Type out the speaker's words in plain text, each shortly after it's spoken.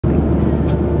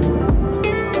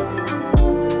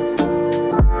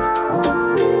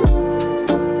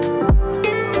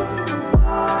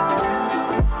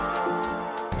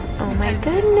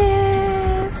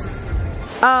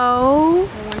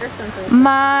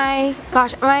my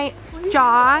gosh, my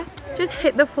jaw just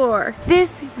hit the floor. This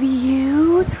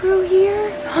view through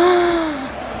here.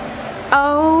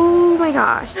 Oh my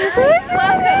gosh.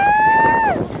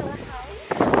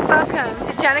 Welcome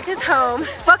to Jenica's home.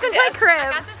 Welcome to my crib.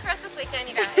 I got this for us this weekend,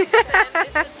 you guys.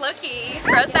 It's just low key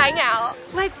for us to hang out.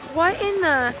 Like, what in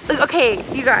the... Okay,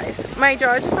 you guys, my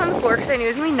jaw is just on the floor because I knew it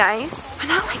was gonna be nice, but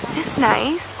not like this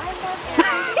nice.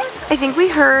 I think we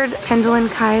heard Kendall and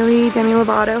Kylie, Demi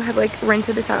Lovato have like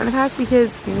rented this out in the past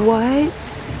because what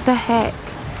the heck?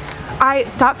 I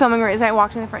stopped filming right as I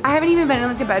walked in the front. I haven't even been in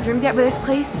like the bedrooms yet, but this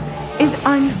place is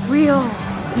unreal.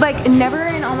 Like, never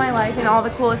in all my life, in all the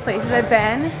coolest places I've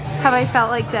been, have I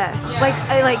felt like this. Like,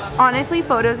 honestly,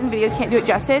 photos and videos can't do it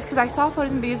justice, because I saw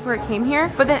photos and videos before I came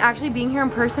here, but then actually being here in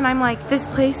person, I'm like, this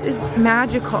place is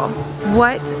magical.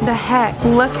 What the heck?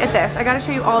 Look at this. I gotta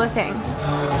show you all the things.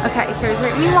 Okay, here's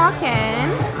where you walk in.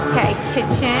 Okay,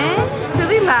 kitchen. It's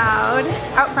really loud.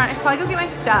 Out front, I should probably go get my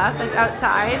stuff that's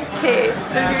outside. Okay,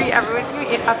 everyone's gonna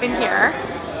be up in here.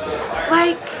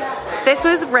 Like, this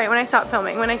was right when I stopped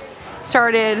filming, when I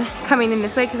started coming in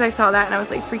this way because I saw that and I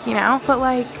was like freaking out, but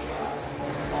like,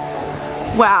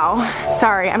 wow.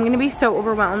 Sorry, I'm gonna be so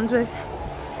overwhelmed with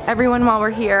everyone while we're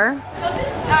here.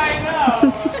 I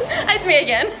know. It's me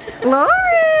again. Lauren!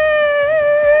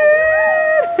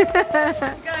 Guys,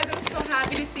 I'm so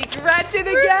happy to see Gretchen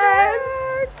again!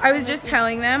 I was just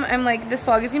telling them, I'm like, this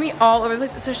vlog is gonna be all over the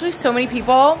place, especially so many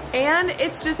people. And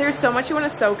it's just, there's so much you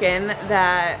want to soak in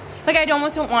that... Like, I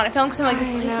almost don't want to film because I'm like,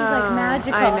 this place is like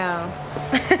magical. I know.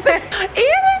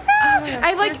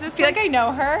 I like feel like I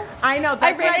know her. I know.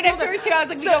 I ran into her too. I was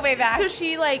like, we go way back. So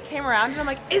she like came around and I'm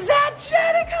like, is that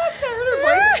Jenica? I heard her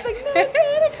voice. I was like, no, it's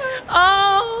Jenica.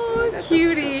 Oh,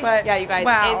 cutie. But yeah, you guys,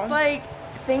 wow. It's like,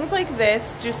 things like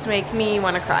this just make me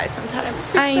want to cry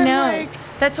sometimes. I know. Like,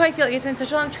 that's why I feel like it's been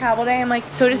such a long travel day. I'm like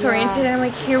so disoriented and I'm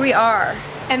like, here we are.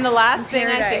 and the last thing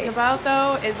I think about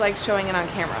though is like showing it on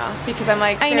camera because I'm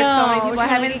like, there's so many people I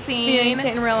haven't seen it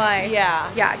in real life. Yeah.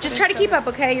 Yeah. Just try to keep up,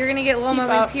 okay? You're gonna get little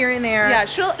moments here and there. Yeah,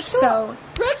 she'll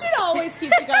Gretchen always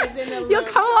keeps you guys in a You'll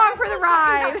come along for the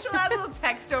ride. She'll add little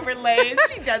text overlays.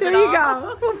 She does there it all. you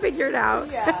go. We'll figure it out.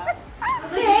 Yeah.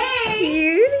 Hey!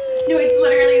 Cutie. No, it's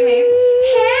literally amazing.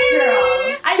 Hey!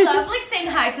 Girls. I love like saying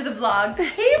hi to the vlogs.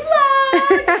 Hey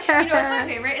vlog! You know what's my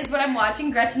favorite is when I'm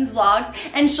watching Gretchen's vlogs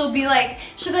and she'll be like,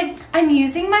 I'm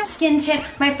using my skin tint.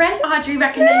 My friend Audrey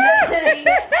recommended it to me. And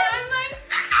I'm like,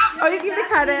 oh, you give me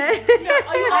credit. No,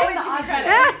 you always give me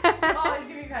credit. You always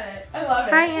give me credit. I love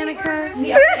it. Hi, Annika.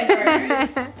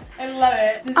 I love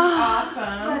it. This is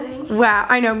awesome. Wow,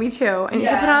 I know, me too. I need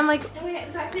to put on like,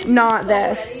 not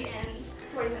this.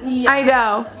 Yeah. I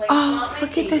know. Oh,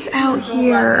 look at this out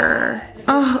here.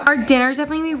 Oh, our dinner's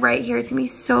definitely gonna be right here. It's gonna be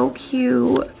so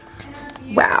cute.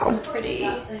 Wow. So pretty.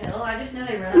 No, I didn't know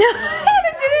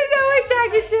what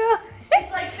Jack and Jill.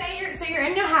 It's like, so you're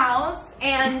in your house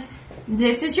and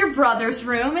this is your brother's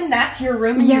room and that's your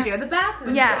room and you share the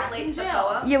bathroom. Yeah.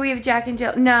 Yeah, we have Jack and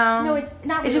Jill. No, it's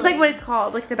not really. It's just like what it's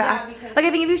called, like the bath. Yeah, like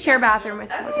I think if you share a bathroom with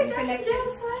someone. Okay, Jack and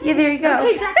Jill sled. Yeah, there you go.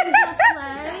 Okay, Jack and Jill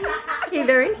sled. Okay,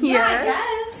 they're in here. Yeah,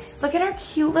 yes. Look at our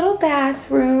cute little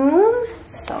bathroom.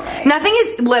 So nice. Nothing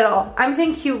is little. I'm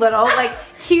saying cute little. Like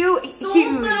cute, so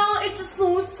cute. little, it's just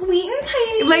so sweet and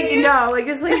tiny. Like no, like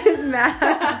this place is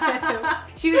massive.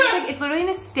 She was just like, it's literally an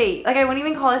estate. Like I wouldn't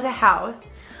even call this a house.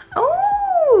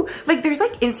 Oh, like there's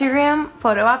like Instagram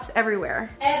photo ops everywhere.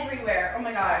 Everywhere. Oh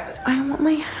my god. I want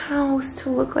my house to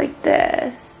look like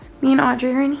this. Me and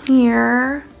Audrey are in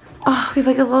here. Oh, we have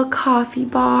like a little coffee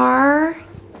bar.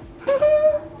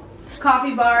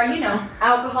 Coffee bar, you know,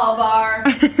 alcohol bar.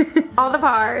 All the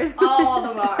bars. All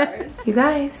the bars. You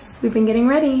guys, we've been getting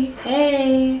ready.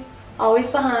 Hey, always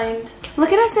behind.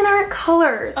 Look at us in our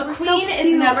colors. A We're queen so is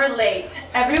cute. never late.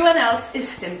 Everyone else is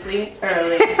simply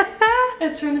early.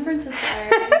 It's from the Princess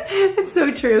Diaries. It's so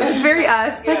true. It's very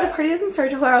us. Like Yeah. the party doesn't start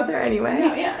till we're out there anyway.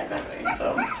 No, yeah, exactly.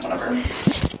 So, whatever.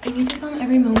 I need to film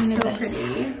every moment of this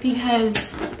pretty. because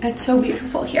it's so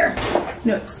beautiful here.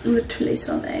 No, it's literally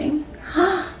stunning.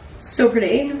 So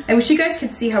pretty. I wish you guys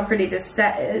could see how pretty this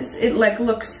set is. It like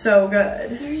looks so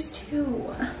good. Here's two.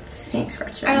 Thanks,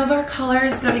 Gretchen. I love our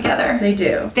colors go together. They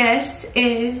do. This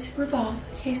is Revolve,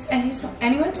 in case anyone's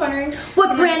wondering.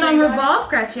 What brand on Revolve,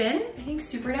 Gretchen? I think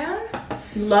Super Down.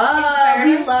 We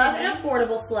Inspired love by an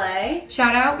affordable sleigh.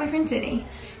 Shout out my friend Sydney.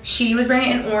 She was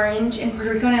wearing it in orange in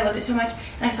Puerto Rico and I loved it so much.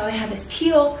 And I saw they had this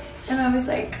teal and I was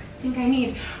like, think I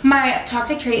need. My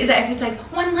toxic trait is that if it's like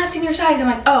one left in your size, I'm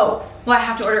like, oh, well, I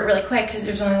have to order it really quick because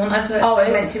there's only one left, so it's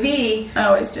Always. meant to be. I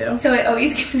always do. So it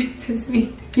always convinces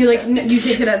me. You like, you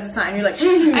take it as a sign. You're like,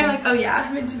 I'm like, oh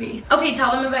yeah, meant to be. Okay,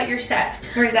 tell them about your set.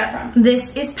 Where is that from?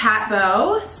 This is Pat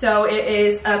Bow. So it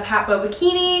is a Pat Bow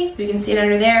bikini. You can see it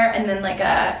under there, and then like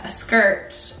a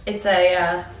skirt. It's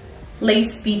a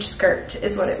lace beach skirt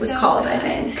is what it was called, I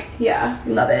think. Yeah,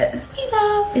 love it. We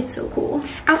love. It's so cool.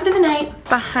 Outfit of the night.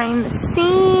 Behind the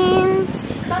scenes.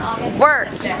 Work.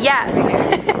 Yes.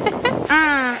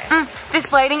 This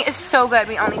lighting is so good.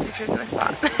 We all need pictures in this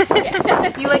spot.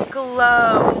 You like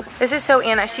glow. This is so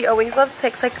Anna. She always loves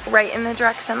pics like right in the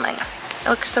direct sunlight. It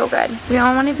looks so good. We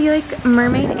all want to be like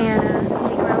Mermaid Anna.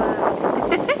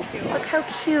 Look how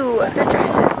cute. Her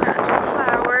dresses match the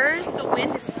flowers. The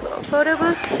wind is a little photo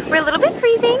booth. We're a little bit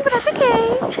freezing, but that's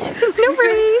okay. No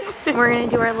worries. We're gonna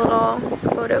do our little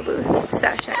photo booth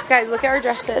session. Guys, look at our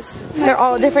dresses. They're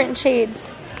all different shades.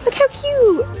 Look how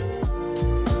cute.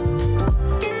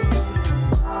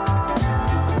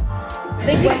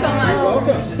 Thank you so much. You're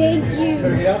welcome. Thank you.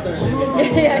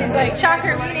 Yeah, he's like,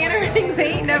 Shocker, me and Anna are saying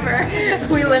they never.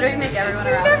 we literally make everyone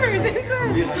around. Never, since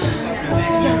when?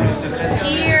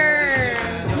 Cheers.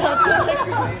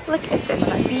 Look at this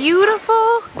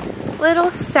beautiful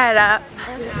little setup.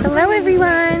 Hello,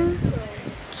 everyone.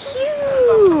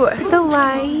 Cute. The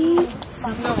lights.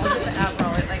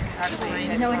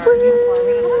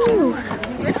 Woo.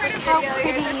 How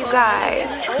pretty, you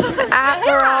guys.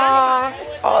 Admiral.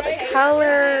 All the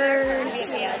colors.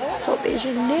 Sol de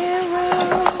Janeiro.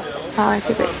 All our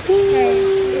favorite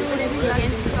things.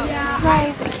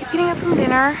 Guys, I keep getting up from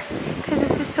dinner because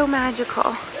this is so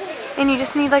magical. And you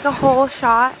just need like a whole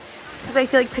shot because I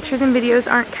feel like pictures and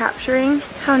videos aren't capturing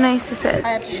how nice this is. I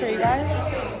have to show you guys.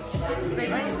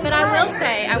 But I will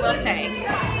say,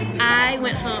 I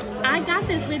went home. I got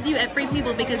this with you at Free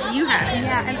People because you had it.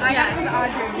 Yeah, and I got it with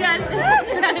Audrey. Yes,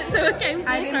 you had it, so it came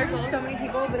full circle. So many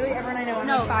people, literally everyone I know.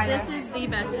 No, this is the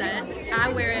best set. I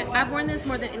wear it. I've worn this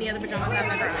more than any other pajamas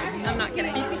I've ever owned. I'm not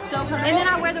kidding. It's so comfortable. And then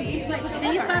I wear these by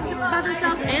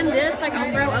themselves and this. Like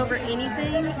I'll throw over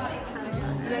anything.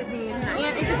 You guys need.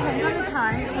 And it depends on the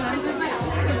time. Sometimes there's like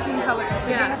 15 colors. So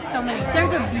Yeah. they have so many.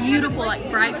 There's a beautiful, like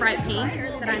bright pink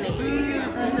that I need.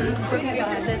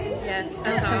 Yes.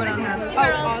 That's all.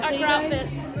 Our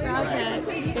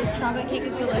this chocolate cake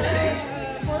is delicious.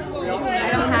 I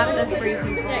don't have the Free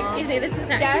People. Excuse me, this is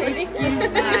actually.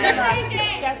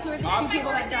 Guess who are the two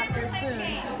people that dropped their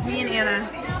spoons? Me and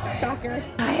Anna. Shocker.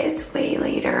 Hi, it's way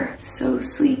later. So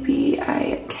sleepy.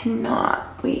 I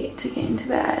cannot wait to get into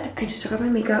bed. I just took off my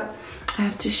makeup. I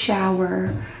have to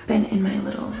shower. Been in my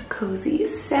little cozy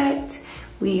set.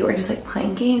 We were just like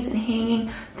playing games and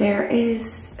hanging. There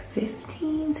is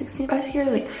 15, 16 of us here.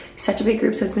 Like such a big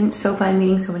group. So it's been so fun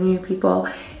meeting so many new people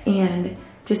and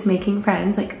just making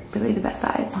friends. Like literally the best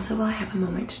vibes. Also, while I have a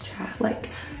moment to chat like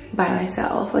by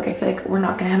myself, like I feel like we're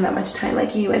not gonna have that much time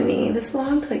like you and me this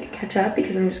vlog to like catch up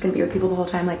because I'm just gonna be with people the whole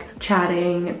time, like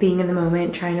chatting, being in the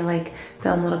moment, trying to like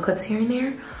film little clips here and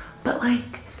there. But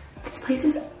like this place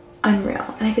is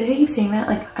unreal, and I feel like I keep saying that.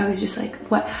 Like I was just like,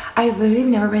 what? I literally have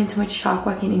never been in so much shock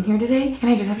walking in here today,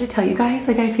 and I just have to tell you guys,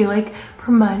 like I feel like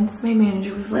for months my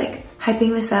manager was like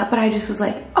hyping this up, but I just was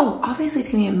like, oh, obviously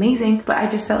it's gonna be amazing. But I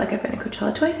just felt like I've been to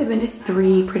Coachella twice. I've been to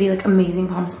 3 pretty like amazing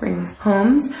Palm Springs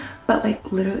homes, but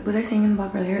like literally, was I saying in the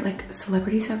vlog earlier, like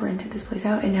celebrities have rented this place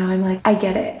out, and now I'm like, I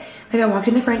get it. Like I walked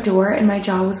in the front door and my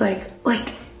jaw was like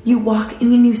you walk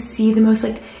in and you see the most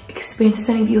like expansive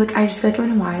stunning view. Like I just feel like I'm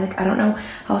in Hawaii. Like I don't know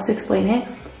how else to explain it.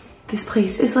 This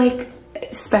place is like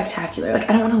spectacular. Like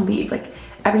I don't want to leave. Like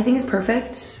everything is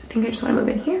perfect. I think I just want to move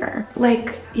in here.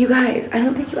 Like you guys, I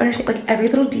don't think you understand like every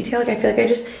little detail. Like I feel like I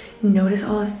just notice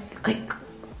all this, like,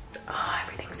 oh,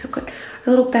 everything's so good. Our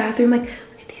little bathroom, like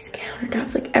look at these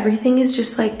countertops. Like everything is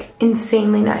just like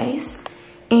insanely nice.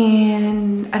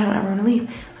 And I don't ever want to leave.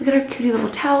 Look at our cutie little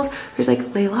towels. There's like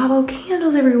Le Labo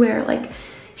candles everywhere, like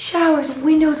showers,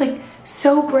 windows, like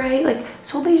so bright, like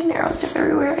Sol de Janeiro stuff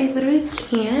everywhere. I literally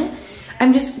can't.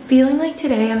 I'm just feeling like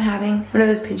today I'm having one of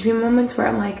those pinch me moments where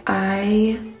I'm like,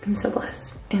 I am so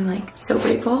blessed and like so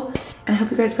grateful. And I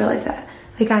hope you guys realize that.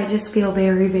 Like I just feel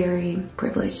very, very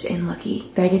privileged and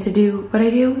lucky that I get to do what I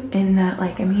do and that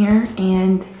like I'm here,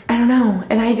 and I don't know.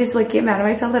 And I just like get mad at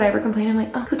myself that I ever complain. I'm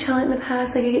like, oh, Coachella in the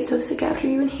past, like I get so sick after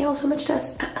you inhale so much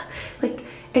dust. Like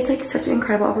it's like such an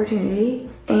incredible opportunity,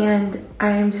 and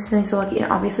I'm just feeling so lucky.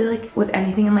 And obviously like with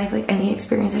anything in life, like any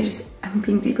experience, I'm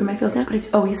being deep in my feels now, but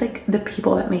it's always like the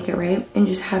people that make it, right? And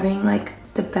just having like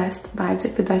the best vibes,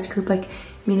 like the best group, like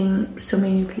meeting so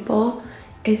many new people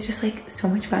it's just like so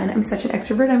much fun. I'm such an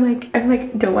extrovert. I'm like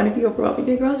don't want to be overwhelming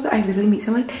to girls, but I literally meet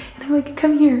someone and I'm like,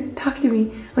 come here, talk to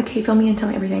me. I'm like, hey, fill me in, tell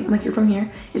me everything. I'm like, you're from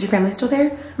here. Is your family still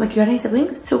there? I'm like, you got any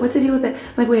siblings? So what's the deal with it?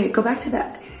 I'm like, wait, go back to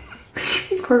that.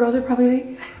 These poor girls are probably like,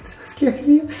 I'm so scared of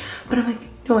you. But I'm like,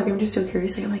 no, like I'm just so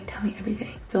curious. Like I'm like, tell me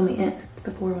everything. Fill me in.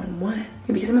 The 411.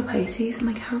 And because I'm a Pisces, I'm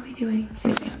like, how are we doing?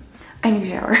 Anyway, I need a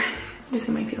shower. I'm just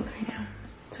in my feels right now.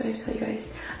 So I have to tell you guys,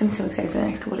 I'm so excited for the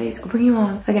next couple days. I'll bring you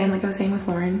along. Again, like I was saying with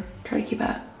Lauren, try to keep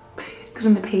up. Because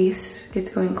when the pace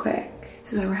gets going quick,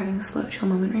 this is why we're having a slow chill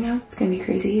moment right now. It's gonna be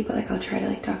crazy, but like I'll try to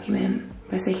like document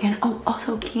best I can. Oh,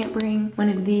 also can't bring one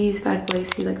of these bad boys.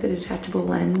 See like the detachable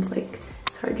lens, like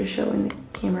it's hard to show in the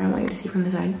camera. I want you to see from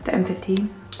the side. The M50,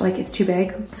 like it's too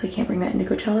big, so I can't bring that into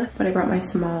Coachella. But I brought my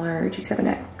smaller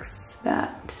G7X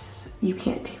that you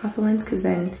can't take off the lens because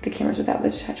then the camera's without the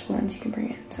detachable lens you can bring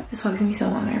it. So this vlog's gonna be so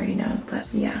long, I already know, but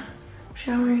yeah.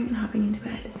 Showering and hopping into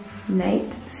bed.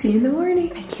 Night, see you in the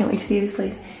morning. I can't wait to see this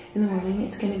place in the morning.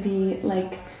 It's gonna be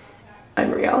like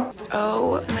unreal.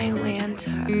 Oh my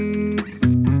Lanta.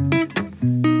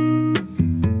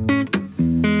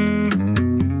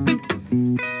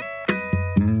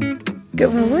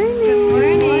 Good morning. Good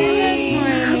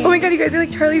morning. Oh my god, you guys are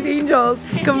like Charlie's Angels.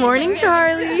 Good morning,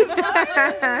 Charlie.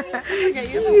 Okay,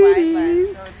 you have a wide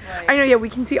lens, so it's like... I know, yeah, we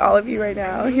can see all of you right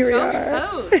now. Here we are.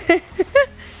 Your toes.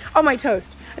 Oh, my toast.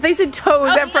 I thought you said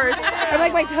toes at first. I'm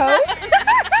like, my toes?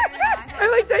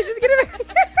 I'm like, did I just get him?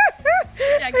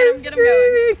 Yeah, get him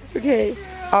going. Okay,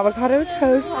 avocado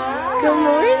toast. Good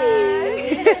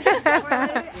morning.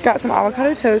 Got some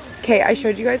avocado toast. Okay, I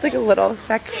showed you guys like a little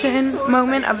section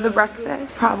moment of the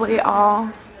breakfast. Probably all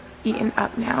eaten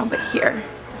up now, but here,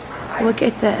 look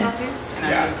at this.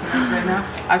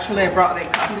 Actually, I brought the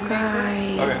coffee.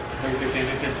 Guys,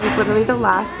 it was literally the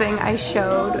last thing I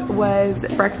showed was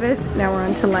breakfast. Now we're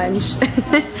on to lunch.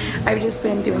 I've just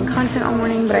been doing content all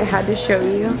morning, but I had to show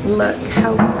you. Look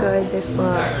how good this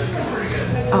looks.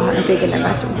 Oh, I'm digging it.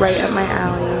 That's right up my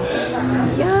alley.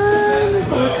 Yum, this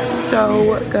looks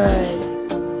so good.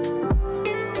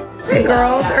 The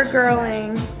girls are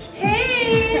girling.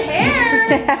 Hey,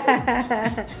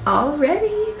 hair! Already,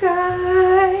 you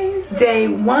guys. Day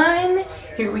one.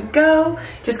 Here we go.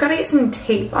 Just gotta get some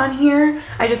tape on here.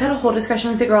 I just had a whole discussion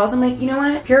with the girls. I'm like, you know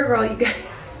what? If you're a girl, you get...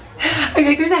 I feel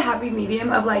like there's a happy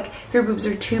medium of like, if your boobs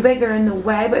are too big, they're in the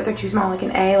way, but if they're too small, like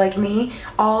an A, like me,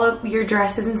 all of your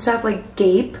dresses and stuff like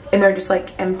gape and they're just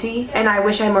like empty. And I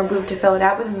wish I had more boob to fill it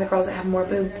out, but then the girls that have more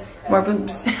boobs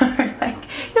are like,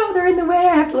 no, they're in the way.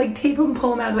 I have to like tape them,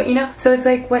 pull them out of it, you know? So it's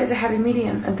like, what is a happy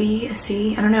medium? A B, a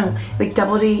C? I don't know. Like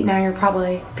double D, now you're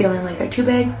probably feeling like they're too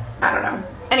big. I don't know.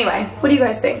 Anyway, what do you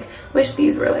guys think? Wish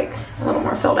these were like a little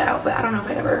more filled out, but I don't know if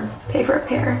I'd ever pay for a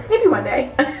pair. Maybe one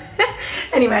day.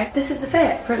 Anyway, this is the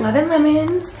fit for 11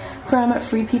 Lemons from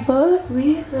Free People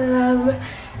We Love.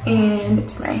 And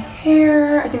did my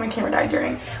hair. I think my camera died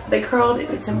during. They curled,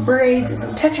 did some braids, did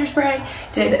some texture spray,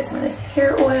 did some of this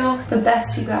hair oil. The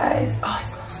best, you guys. Oh, it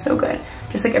smells so good.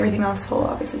 Just like everything else, full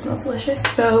obviously smells delicious.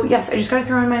 So yes, I just gotta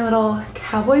throw on my little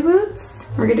cowboy boots.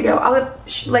 We're good to go. I'll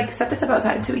like set this up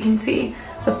outside so we can see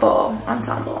the full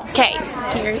ensemble. Okay,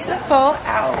 here's the full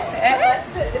outfit.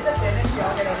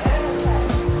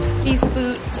 These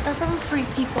boots are from Free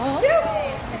People.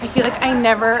 I feel like I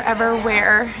never ever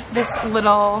wear this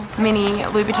little mini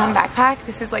Louis Vuitton backpack.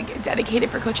 This is like dedicated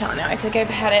for Coachella now. I feel like I've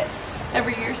had it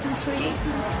every year since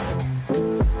 2018.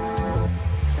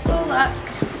 Full look.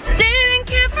 Didn't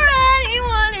care for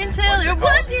anyone until there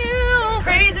was you.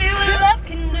 Crazy what love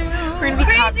can do. We're gonna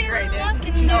be copyrighted.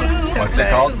 So what's it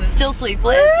called? Still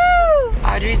Sleepless. Woo!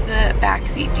 Audrey's the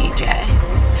backseat DJ.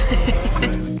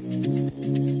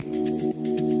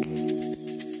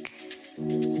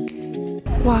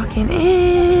 Walking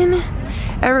in.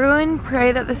 Everyone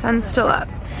pray that the sun's still up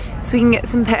so we can get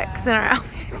some pics in our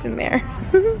outfits in there.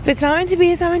 If it's not meant to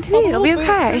be, it's not meant to be. It'll be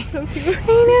okay. So cute. I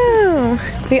know.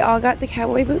 We all got the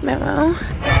cowboy boot memo. Before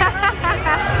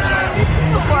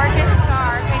it gets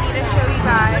dark, I need to show you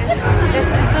guys. This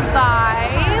is the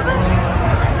vibe.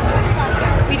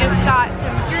 We just got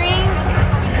some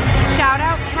drinks. Shout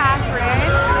out Catherine,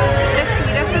 the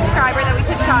sweetest subscriber that we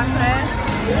took shots with.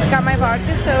 Got my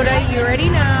vodka soda, you already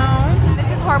know. This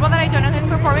is horrible that I don't know who's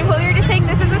performing, but we were just saying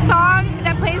this is a song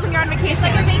that plays when you're on vacation. It's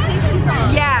like a vacation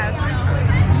song. Yes.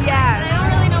 Yes. And I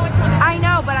don't really know which one it is. I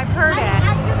know, but I've heard it.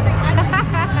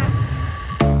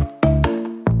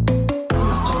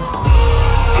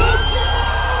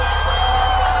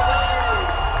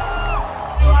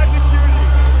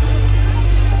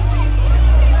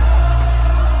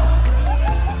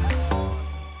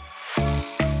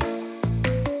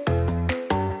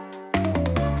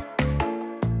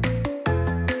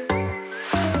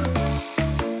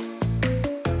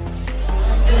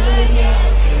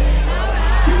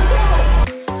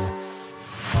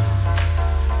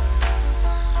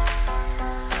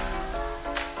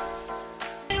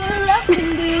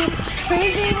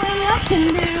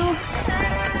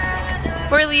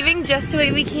 just the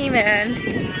way we came in.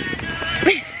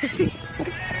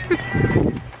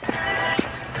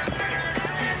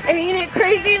 Ain't it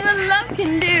crazy what love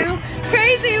can do?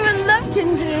 Crazy what love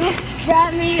can do.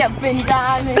 Drive me up in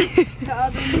diamonds.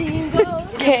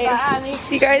 Okay,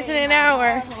 see you guys in an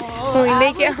hour when we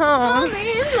make it home.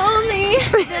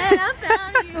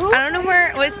 I don't know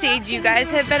what stage you guys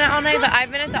have been at all night, but I've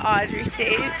been at the Audrey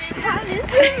stage.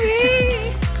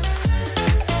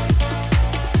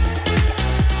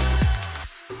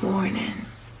 Morning.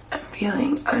 I'm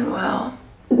feeling unwell.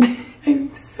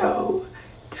 I'm so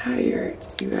tired,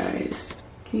 you guys.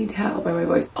 Can you tell by my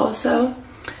voice? Also,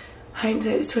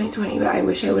 hindsight is 2020, but I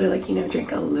wish I would have, like, you know,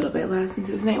 drank a little bit less since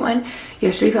it was night one.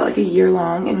 Yesterday felt like a year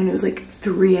long, and when it was like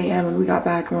 3 a.m. when we got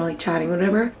back and we're like chatting or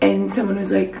whatever, and someone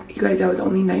was like, you guys, that was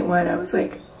only night one. I was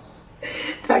like, the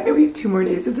fact that we have 2 more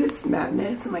days of this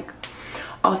madness. I'm like,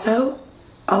 also,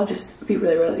 I'll just be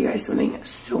really real with you guys. Something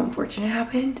so unfortunate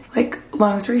happened. Like,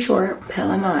 long story short, pill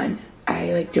I'm on,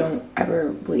 I like don't ever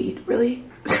bleed, really.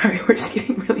 Sorry, we're just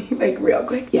getting really like real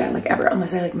quick. Yeah, like ever,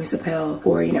 unless I like miss a pill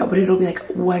or, you know, but it'll be like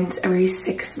once every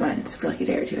 6 months for like a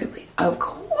day or 2 I bleed. Of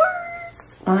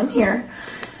course, while I'm here,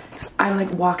 I'm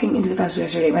like walking into the festival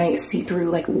yesterday in my see-through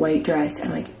like white dress.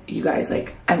 And like, you guys,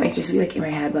 like I might just be like in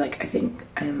my head, but like I think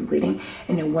I'm bleeding.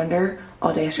 And no wonder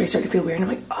all day yesterday I started to feel weird. And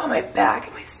I'm like, oh, my back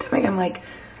and my stomach. I'm like,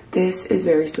 this is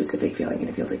very specific feeling and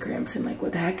it feels like cramps and like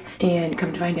what the heck. And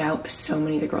come to find out, so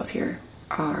many of the girls here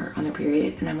are on their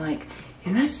period. And I'm like,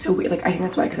 isn't that so weird? Like, I think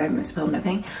that's why, because I haven't missed a pill,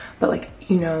 nothing. But like,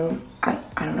 you know, I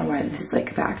don't know why this is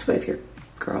like a fact, but if you're a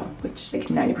girl, which like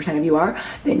 90% of you are,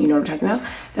 then you know what I'm talking about.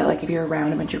 That like, if you're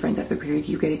around a bunch of friends after the period,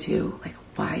 you get it too. Like,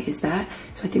 why is that?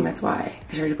 So I think that's why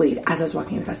I started to bleed. As I was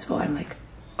walking in the festival, I'm like,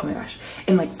 oh my gosh.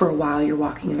 And like, for a while you're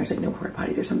walking and there's like no porta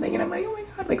potties or something. And I'm like, oh my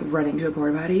God, like running to a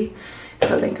porta potty.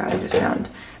 So thank God I just found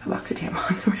a box of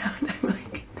tampons around. I'm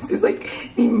like, this is like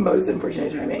the most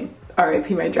unfortunate timing. RIP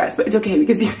my dress, but it's okay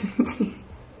because you can see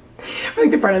like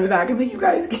the front and the back. I'm like, you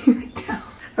guys, can you like tell?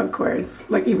 Of course,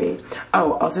 lucky me.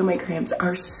 Oh, also my cramps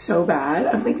are so bad.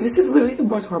 I'm like, this is literally the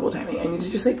most horrible timing. I need to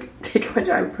just like take a bunch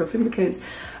of ibuprofen because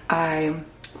I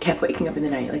kept waking up in the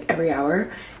night like every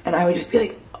hour, and I would just be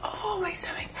like, oh, my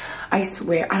stomach. I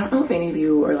swear, I don't know if any of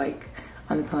you are like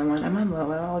on the pill I'm on. I'm on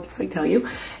low, I'll just like tell you,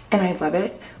 and I love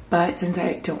it. But since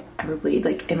I don't ever bleed,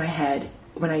 like in my head,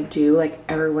 when I do, like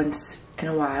every once in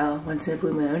a while, once in a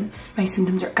blue moon, my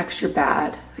symptoms are extra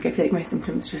bad. Like I feel like my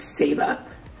symptoms just save up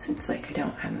since like I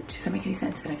don't have, does that make any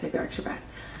sense? And I feel like they're extra bad.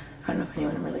 I don't know if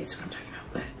anyone relates to what I'm talking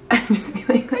about, but I'm just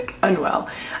feeling like unwell.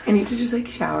 I need to just like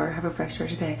shower, have a fresh start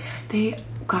today. They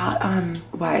got,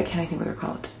 why can't I think what they're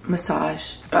called?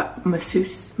 Masseuses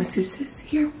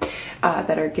here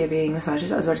that are giving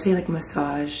massages. I was about to say like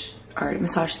massage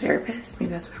therapists,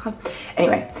 maybe that's what they're called.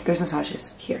 Anyway, there's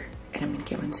massages here and I'm gonna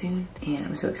get one soon and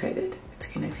I'm so excited. It's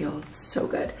gonna feel so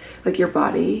good. Like your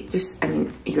body just, I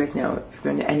mean, you guys know if you've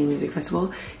been to any music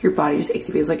festival, your body just aches.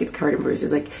 It feels like it's covered in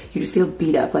bruises. Like you just feel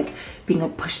beat up, like being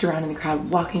like pushed around in the crowd,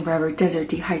 walking forever, desert,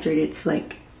 dehydrated,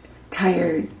 like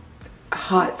tired,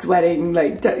 hot, sweating,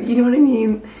 like, you know what I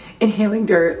mean? Inhaling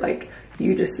dirt, like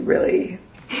you just really,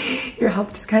 your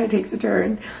health just kind of takes a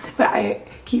turn. But I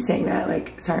keep saying that,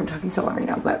 like, sorry I'm talking so long right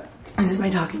now, but this is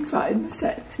my talking spot in the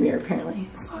set, this mirror apparently,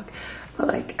 in this vlog. But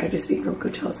like, I just speak from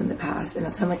Coachellas in the past, and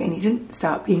that's why I'm like, I need to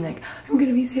stop being like, I'm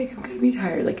gonna be sick, I'm gonna be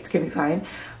tired, like it's gonna be fine.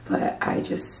 But I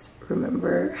just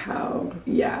remember how,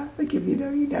 yeah, like if you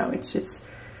know, you know, it's just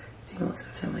same old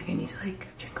stuff. So I'm like, I need to like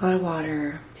drink a lot of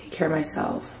water, take care of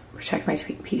myself, protect my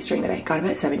peace during the day. Got up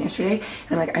at 7 yesterday,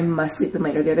 and like I must sleep in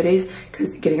later the other days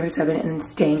because getting up at 7 and then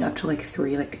staying up till like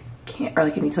 3, like I can't, or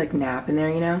like I need to like nap in there,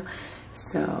 you know?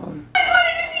 So.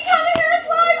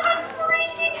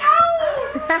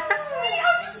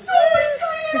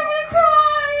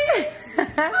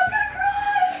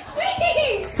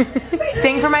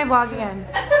 Sing for my vlog again.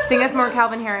 Sing us more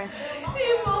Calvin Harris.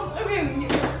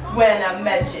 When I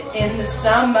met you in the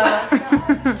summer,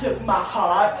 took my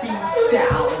heartbeat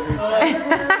sour.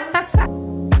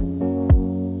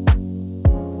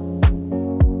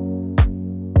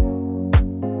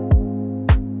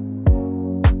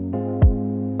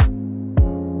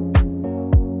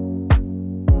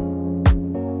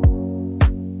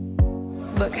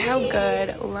 Look how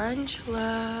good lunch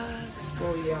looks.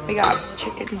 We got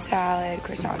chicken salad,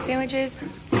 croissant sandwiches,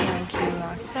 and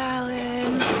quinoa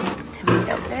salad,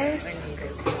 tomato bisque.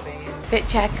 Fit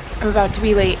check. I'm about to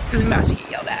be late. I'm about to get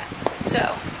yelled at.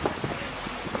 So,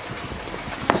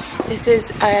 this is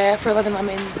For 11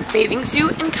 Lemons bathing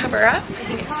suit and cover up. I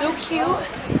think it's so cute.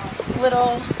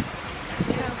 Little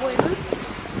cowboy boots.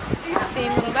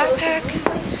 Same little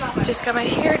backpack. Just got my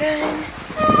hair done.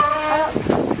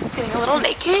 feeling a little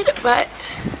naked,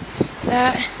 but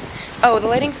that, oh, the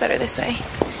lighting's better this way.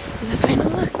 This is the final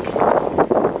look.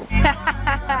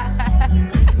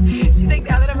 She's like,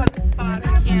 now that I'm on the spot,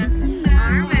 I can't. On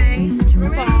our way to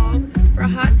Revolve for a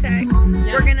hot sec.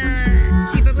 We're gonna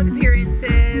keep up with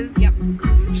appearances. Yep.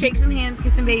 Shake some hands,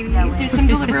 kiss some babies. Do some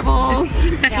deliverables.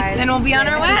 Then we'll be on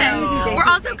our way. We're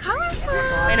also colorful.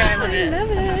 I know, I love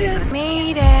it.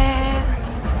 Made it.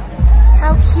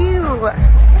 How cute.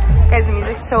 Guys, the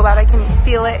music's so loud I can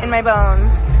feel it in my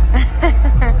bones.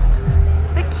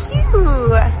 But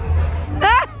cute.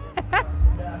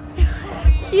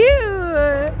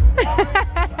 Cute.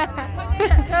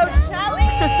 Coachella.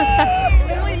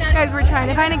 Guys, we're trying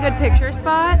to find a good picture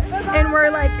spot and we're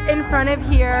like in front of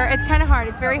here. It's kind of hard.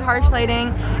 It's very harsh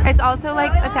lighting. It's also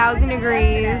like 1,000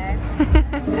 degrees.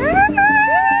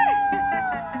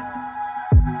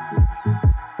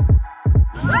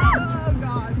 Oh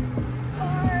god.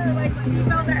 Like you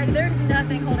felt there and there's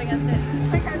nothing holding us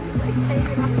in. Like I'm just like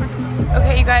taking off my.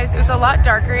 Okay, you guys, it was a lot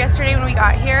darker yesterday when we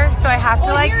got here, so I have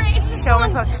to like show my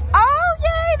phone. Oh,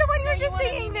 yay, the one you were just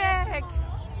singing, Nick.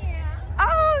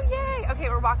 Oh, yay. Okay,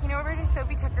 we're walking over to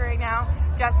Sophie Tucker right now,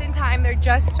 just in time. They're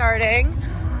just starting.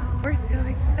 We're so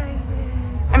excited.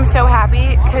 I'm so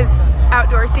happy because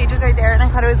outdoor stages are there, and I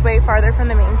thought it was way farther from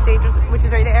the main stage, which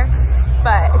is right there,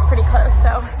 but it's pretty close,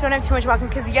 so don't have too much walking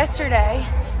because yesterday,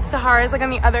 Sahara's like on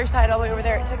the other side all the way over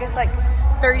there. It took us like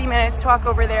 30 minutes to walk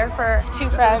over there for 2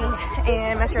 friends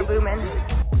and Metro Boomin.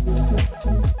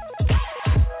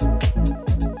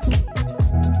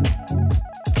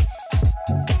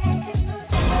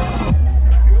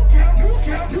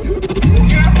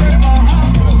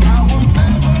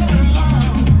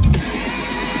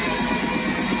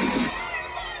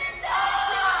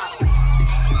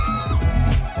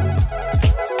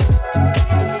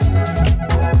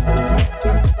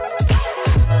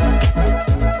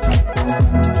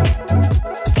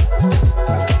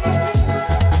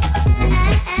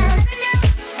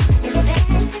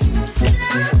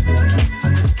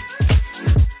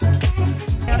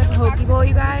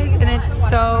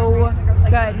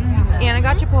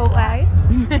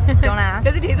 Don't ask.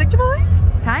 Does it taste like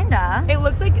Chipotle? Kinda. It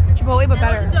looks like Chipotle, but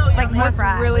better. Like more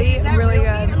fries. Really, really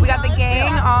good. We got the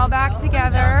gang all back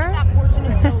together. That portion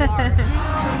is so large.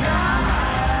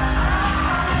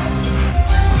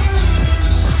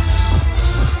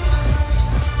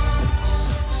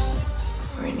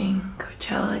 Morning,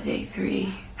 Coachella day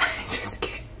 3. I just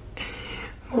get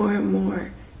more and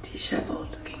more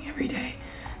disheveled looking every day.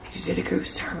 I just did a group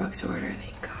Starbucks order.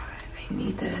 Thank God. I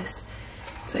need this.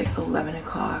 It's like 11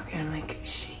 o'clock and I'm like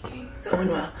shaking. So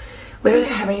unwell. Literally,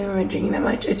 I haven't even been drinking that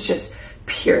much. It's just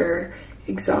pure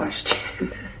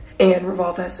exhaustion. And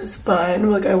Revolve Fest was fun.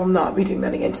 Like, I will not be doing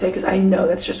that again today because I know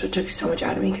that's just what took so much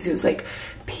out of me because it was like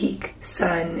peak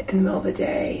sun in the middle of the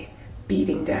day,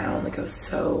 beating down. Like, I was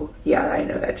so, yeah, I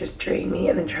know that just drained me.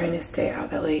 And then trying to stay out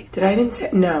that late. Did I even say,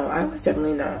 no, I was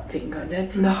definitely not taking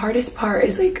content. And the hardest part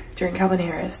is like during Calvin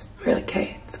Harris, we're like,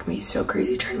 okay, it's gonna be so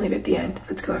crazy trying to leave at the end.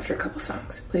 Let's go after a couple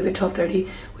songs. Leave at 12:30.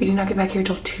 We did not get back here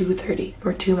till 2:30.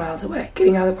 We're 2 miles away.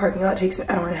 Getting out of the parking lot takes an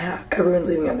hour and a half. Everyone's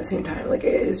leaving at the same time. Like,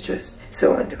 it is just,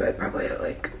 so I went to bed probably at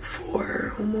like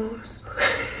 4 almost.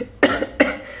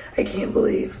 I can't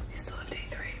believe we still have day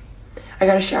 3. I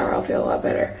got a shower, I'll feel a lot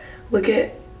better. Look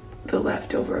at the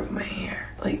leftover of my hair.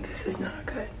 Like, this is not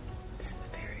good. This is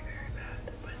very, very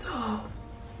bad. But it's all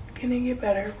gonna get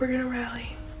better. We're gonna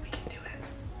rally. We can do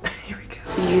it. Here we go.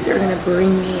 These are gonna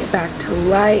bring me back to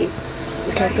life.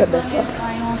 Look how good this looks.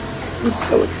 I'm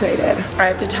so excited. I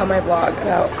have to tell my vlog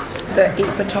about the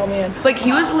 8-foot tall man. Like,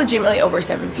 he was legitimately over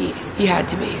 7 feet. He had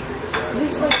to be.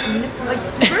 He's like we're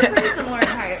pretty similar in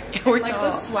height. We're like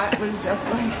tall. the sweat was just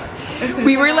like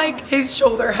We were like his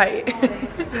shoulder height.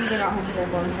 as soon as I got home from the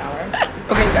golden shower.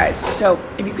 Okay, guys, so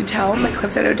if you could tell, my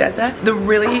clip's at Odessa, the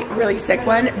really, really sick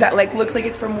one that like looks like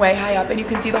it's from way high up and you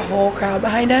can see the whole crowd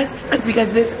behind us. It's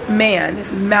because this man,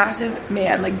 this massive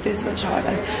man, like this much taller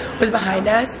than us, was behind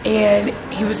us and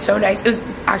he was so nice. It was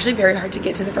actually very hard to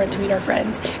get to the front to meet our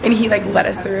friends and he like let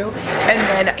us through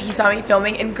and then he saw me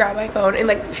filming and grabbed my phone and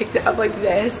like picked it up like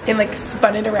this and like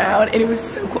spun it around and it was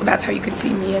so cool. That's how you could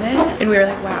see me in it and we were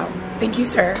like, wow, thank you,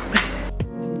 sir.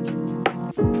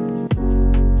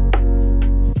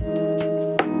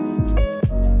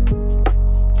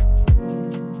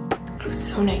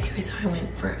 So nice, you guys. So I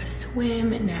went for a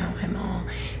swim and now I'm all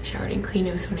showered and clean.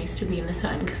 It was so nice to be in the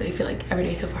sun because I feel like every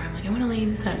day so far I'm like, I want to lay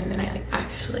in the sun, and then I like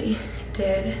actually did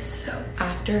exhausted. So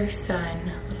after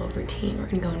sun, little routine, we're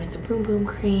gonna go in with the Boom Boom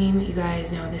cream. You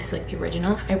guys know this is like the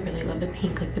original. I really love the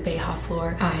pink, like the Beha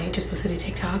floor. I just posted a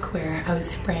TikTok where I was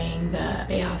spraying the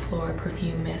Beha floor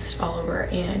perfume mist all over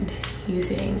and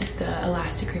using the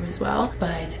elastic cream as well.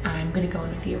 But I'm gonna go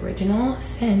in with the original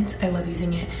since I love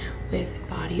using it with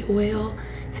body oil,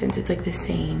 since it's like the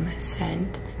same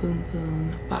scent. Boom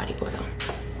Boom body oil.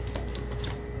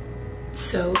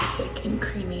 So thick and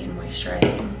creamy and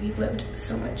moisturizing. We've lived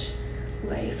so much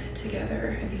life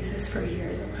together. I've used this for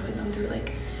years. I've probably gone through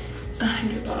like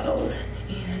 100 bottles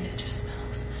and it just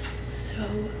smells so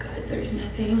good. There's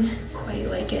nothing quite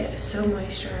like it. So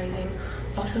moisturizing,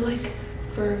 also like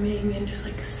firming and just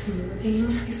like smoothing,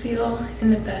 I feel.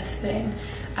 And the best thing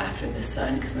after the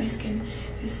sun, because my skin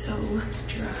is so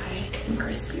dry and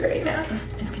crispy right now.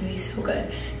 It's gonna be so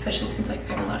good, especially since like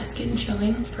I have a lot of skin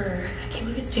chilling for, I can't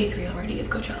believe it's day 3 already of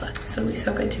Coachella. So it'll be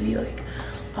so good to be like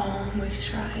all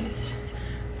moisturized,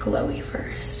 glowy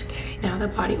first. Okay, now the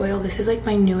body oil. This is like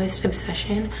my newest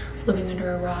obsession. I was living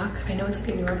under a rock. I know it's like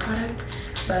a newer product,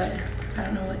 but I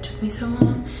don't know what took me so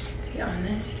long to get on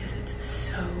this because it's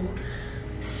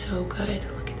so good.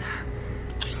 Look at that.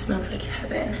 It just smells like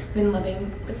heaven. I've been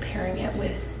loving pairing it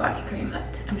with body cream,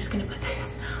 but I'm just gonna put this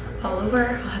all over.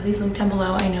 I'll have these linked down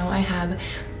below. I know I have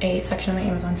a section on my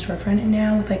Amazon storefront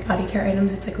now with like body care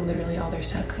items. It's like literally all their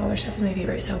stuff because all their stuff is my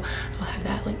favorite. So I'll have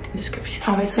that linked in the description.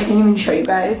 Obviously I can't even show you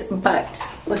guys, but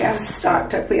look how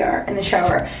stocked up we are in the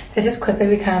shower. This has quickly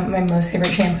become my most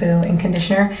favorite shampoo and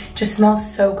conditioner. Just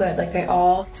smells so good. Like they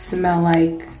all smell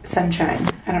like sunshine.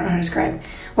 I don't know how to describe.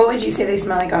 What would you say they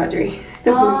smell like, Audrey?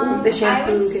 The the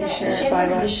shampoo, conditioner,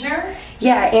 body wash.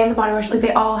 Yeah, and the body wash. Like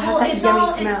they all have that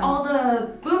yummy smell. It's all the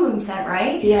Boom Boom scent,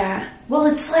 right? Yeah. Well,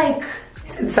 it's like...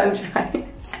 It's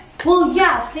sunshine. Well,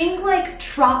 yeah, think like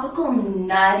tropical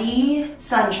nutty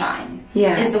sunshine.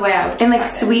 Yeah. Is the way I would describe it. And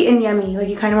like sweet and yummy. Like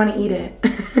you kind of want to eat it.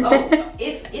 Oh,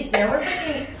 if there was like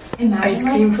a... Imagine ice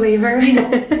cream flavor. You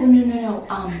know,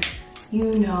 oh, no.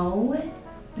 You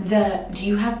know, do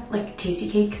you have like tasty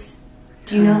cakes?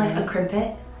 Do you know like a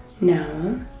crimpet?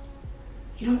 No.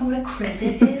 You don't know what a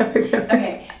crimpet is?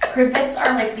 Okay, crimpets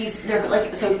are like these, they're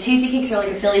like, so tasty cakes are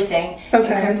like a Philly thing.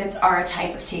 Okay. And crimpets are a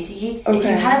type of tasty cake. Okay. If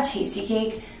you had a tasty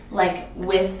cake, like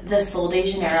with the Sol de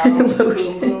Janeiro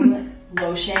Boom Boom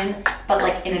lotion, but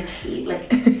like in a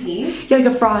taste. Yeah, like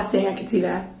a frosting, I could see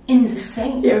that.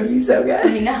 Insane. Yeah, it would be so good. I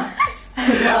mean, nuts.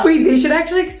 Wait, they should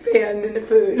actually expand into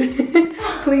food.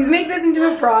 Please make this into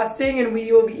a frosting and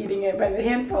we will be eating it by the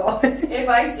handful. If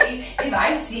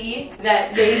I see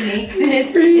that they make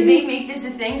this, if they make this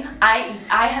a thing, I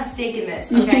have stake in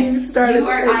this, okay? You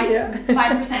are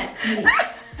 5% to me.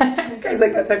 Guys,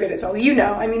 like that's how good it smells. You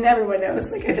know, I mean everyone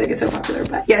knows. Like I feel like it's so popular,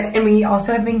 but yes. And we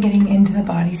also have been getting into the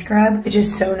body scrub, which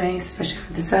is so nice, especially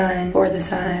for the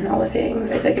sun, all the things.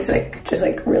 I feel like it's like just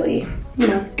like really, you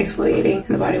know, exfoliating.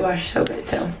 And the body wash is so good.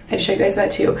 So I just show you guys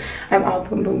that too. I'm all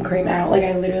Boom Boom cream out. Like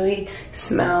I literally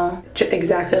smell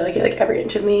exactly like it, like every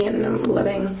inch of me, and I'm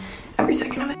loving every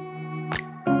second of it.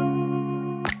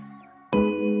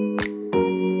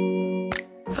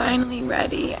 Finally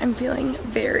ready. I'm feeling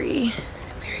very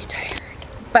tired,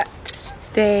 but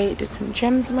they did some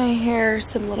gems in my hair,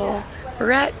 some little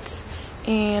barrettes,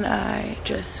 and I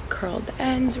just curled the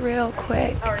ends real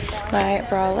quick. My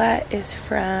bralette is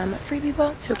from Free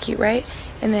People, so cute, right?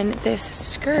 And then this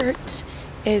skirt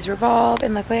is Revolve,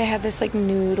 and luckily I have this like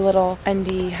nude little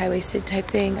undie high-waisted type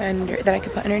thing under that I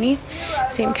could put underneath.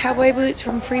 Same cowboy boots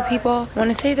from Free People. I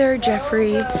want to say they're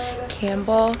Jeffrey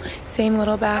Campbell. Same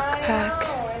little backpack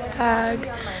bag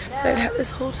that I've had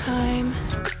this whole time.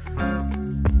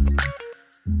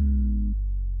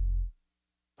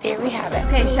 There we have it.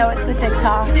 Okay, show us the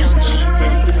TikTok.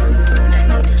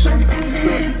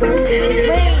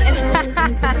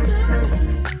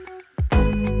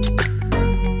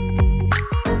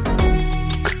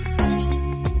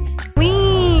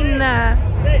 Queen!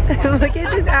 Look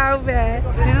at this outfit.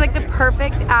 This is like the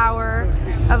perfect hour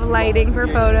of lighting for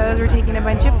photos. We're taking a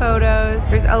bunch of photos.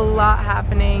 There's a lot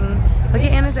happening. Look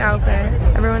at Anna's outfit.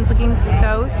 Everyone's looking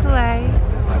so slay.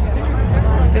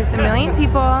 There's a million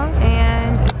people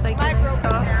and it's like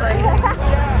soft lighting.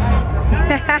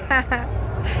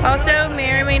 Also,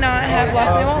 may or may not have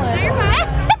lost my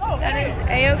wallet. That is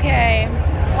a-okay.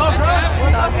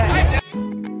 It's all good.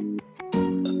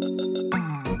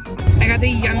 I got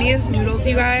the yummiest noodles,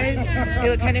 you guys. They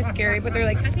look kind of scary, but they're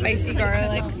like spicy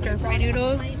garlic stir-fry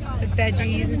noodles. The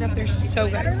veggies and stuff, they're so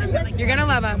good. You're gonna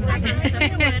love them. Are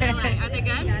they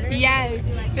good? Yes.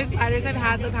 The sliders I've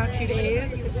had the past 2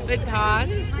 days with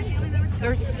tots,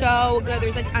 they're so good.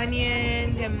 There's like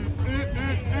onions and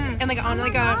and like on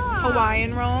like a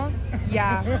Hawaiian roll.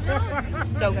 Yeah,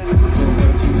 so good.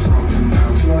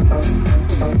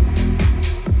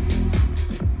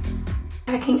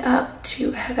 Packing up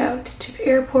to head out to the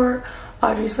airport.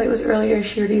 Audrey's flight was earlier.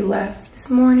 She already left this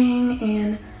morning,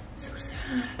 and so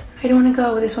sad. I don't want to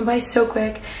go. This went by so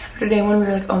quick. After day one, we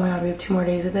were like, oh my god, we have 2 more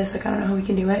days of this. Like, I don't know how we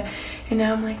can do it. And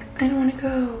now I'm like, I don't want to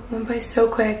go. It went by so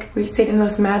quick. We stayed in the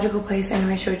most magical place. I know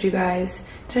I showed you guys.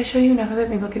 Did I show you enough of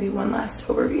it? Maybe I'll give you one last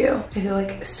overview. I feel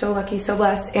like so lucky, so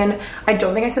blessed. And I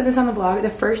don't think I said this on the vlog. The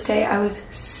first day, I was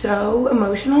so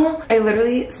emotional. I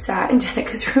literally sat in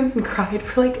Jenica's room and cried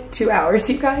for like 2 hours,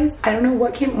 you guys. I don't know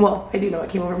what came, well, I do know what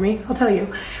came over me. I'll tell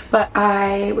you. But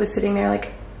I was sitting there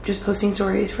like just posting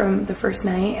stories from the first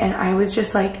night, and I was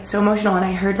just like so emotional, and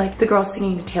I heard like the girls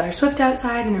singing to Taylor Swift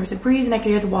outside, and there was a breeze and I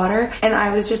could hear the water, and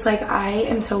I was just like, I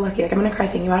am so lucky. Like, I'm gonna cry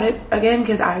thinking about it again,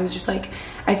 because I was just like,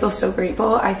 I feel so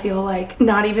grateful. I feel like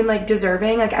not even like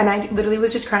deserving, like, and I literally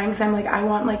was just crying because I'm like, I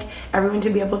want like everyone to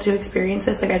be able to experience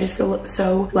this. Like, I just feel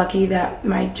so lucky that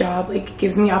my job like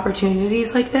gives me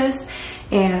opportunities like this.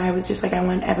 And I was just like, I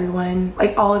want everyone,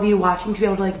 like all of you watching, to be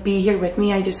able to like be here with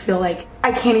me. I just feel like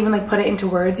I can't even like put it into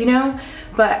words, you know?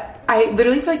 But I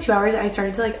literally for like 2 hours, I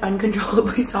started to like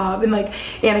uncontrollably sob, and like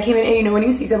Anna came in, and you know when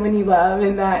you see someone you love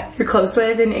and that you're close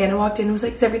with, and Anna walked in and was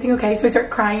like, is everything okay? So I start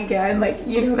crying again, like,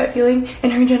 you know that feeling?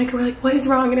 And her and Jenica were like, what is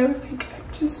wrong? And I was like,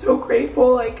 just so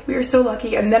grateful. Like, we are so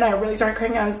lucky. And then I really started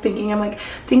crying. I was thinking, I'm like,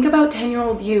 think about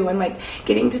 10-year-old you, and like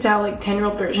getting to tell like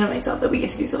 10-year-old version of myself that we get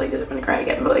to do stuff like this. I'm gonna cry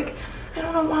again, but like, I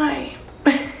don't know why.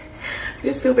 I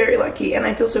just feel very lucky, and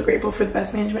I feel so grateful for the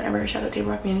best management ever. Shout out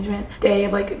Table Rock Management. They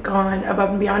have like gone above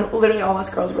and beyond. Literally all us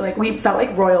girls were like, we felt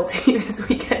like royalty this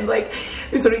weekend. Like,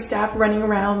 there's literally staff running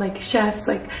around, like chefs,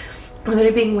 like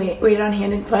literally being waited on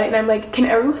hand and foot, and I'm like, can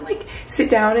everyone like sit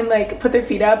down and like put their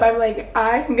feet up? I'm like,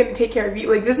 I'm gonna take care of you.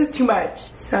 Like, this is too much.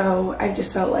 So I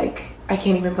just felt like I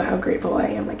can't even put how grateful I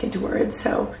am like into words.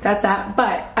 So that's that.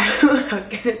 But what I was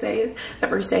gonna say is the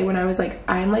first day when I was like,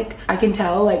 I can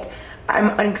tell like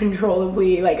I'm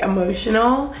uncontrollably like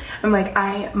emotional. I'm like,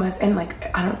 I must, and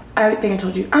like, I think I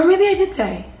told you, or maybe I did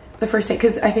say the first day,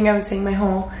 because I think I was saying my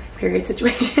whole period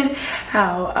situation,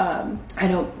 how I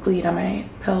don't bleed on my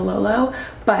pill low,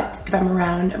 but if I'm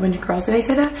around a bunch of girls, did I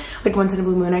say that? Like, once in a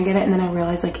blue moon I get it, and then I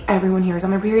realized like everyone here is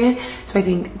on their period, so I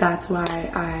think that's why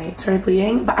I started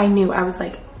bleeding. But I knew I was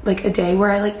like a day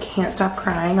where I like can't stop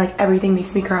crying, like everything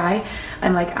makes me cry.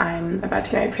 I'm like, I'm about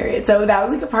to get my period. So that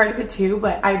was like a part of it too,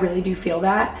 but I really do feel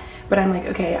that. But I'm like,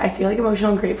 okay, I feel like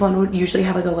emotional and grateful and would usually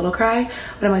have like a little cry,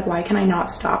 but I'm like, why can I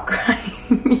not stop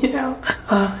crying? You know?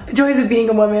 The joys of being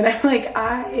a woman. I'm like,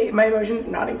 my emotions are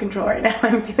not in control right now.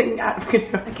 I'm feeling out of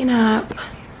control. Picking up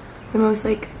the most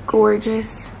like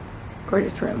gorgeous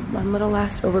room. One little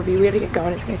last overview. We had to get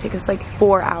going. It's gonna take us like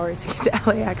 4 hours to get to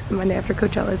LAX. The Monday after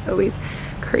Coachella is always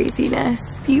craziness.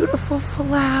 Beautiful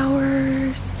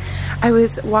flowers. I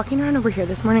was walking around over here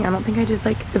this morning. I don't think I did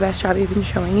like the best job even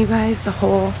showing you guys the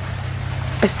whole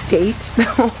estate, the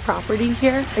whole property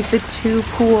here. Like the 2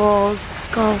 pools,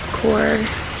 golf course.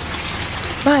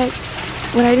 But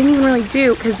what I didn't even really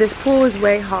do, because this pool is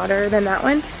way hotter than that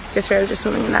one. So yesterday I was just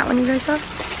swimming in that one, you guys saw.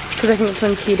 Because I think this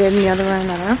one's heated and the other one,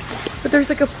 I don't know. But there's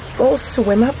like a full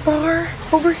swim up bar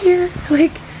over here.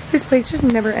 Like, this place just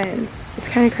never ends. It's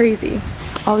kind of crazy.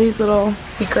 All these little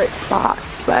secret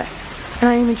spots, but and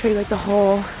I didn't even show you like the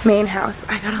whole main house.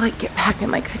 I gotta like get back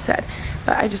in, like I said.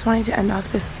 But I just wanted to end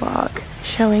off this vlog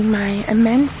showing my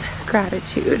immense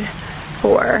gratitude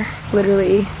for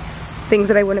literally things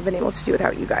that I wouldn't have been able to do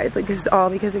without you guys. Like, this is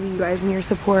all because of you guys and your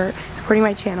support, supporting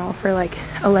my channel for like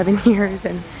 11 years.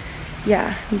 And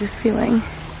yeah, I'm just feeling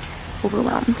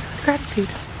overwhelmed with gratitude.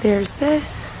 There's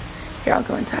this. Here, I'll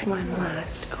go inside. One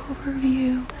last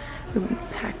overview.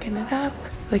 Everyone's packing it up.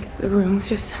 Like, the rooms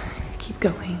just keep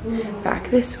going.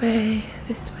 Back this way,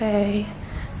 this way.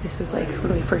 This was like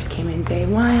when we first came in day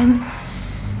one.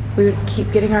 We would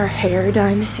keep getting our hair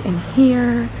done in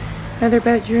here. Another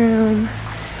bedroom.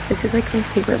 This is like my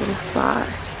favorite little spot.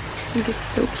 I think it's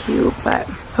so cute, but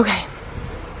okay.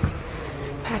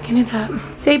 Packing it up.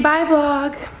 Say bye,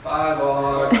 vlog. Bye,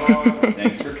 vlog.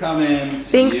 Thanks for coming.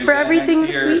 Thanks for everything this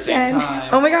year, weekend. same time.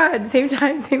 Oh my god, same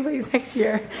time, same place next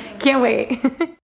year. Can't wait.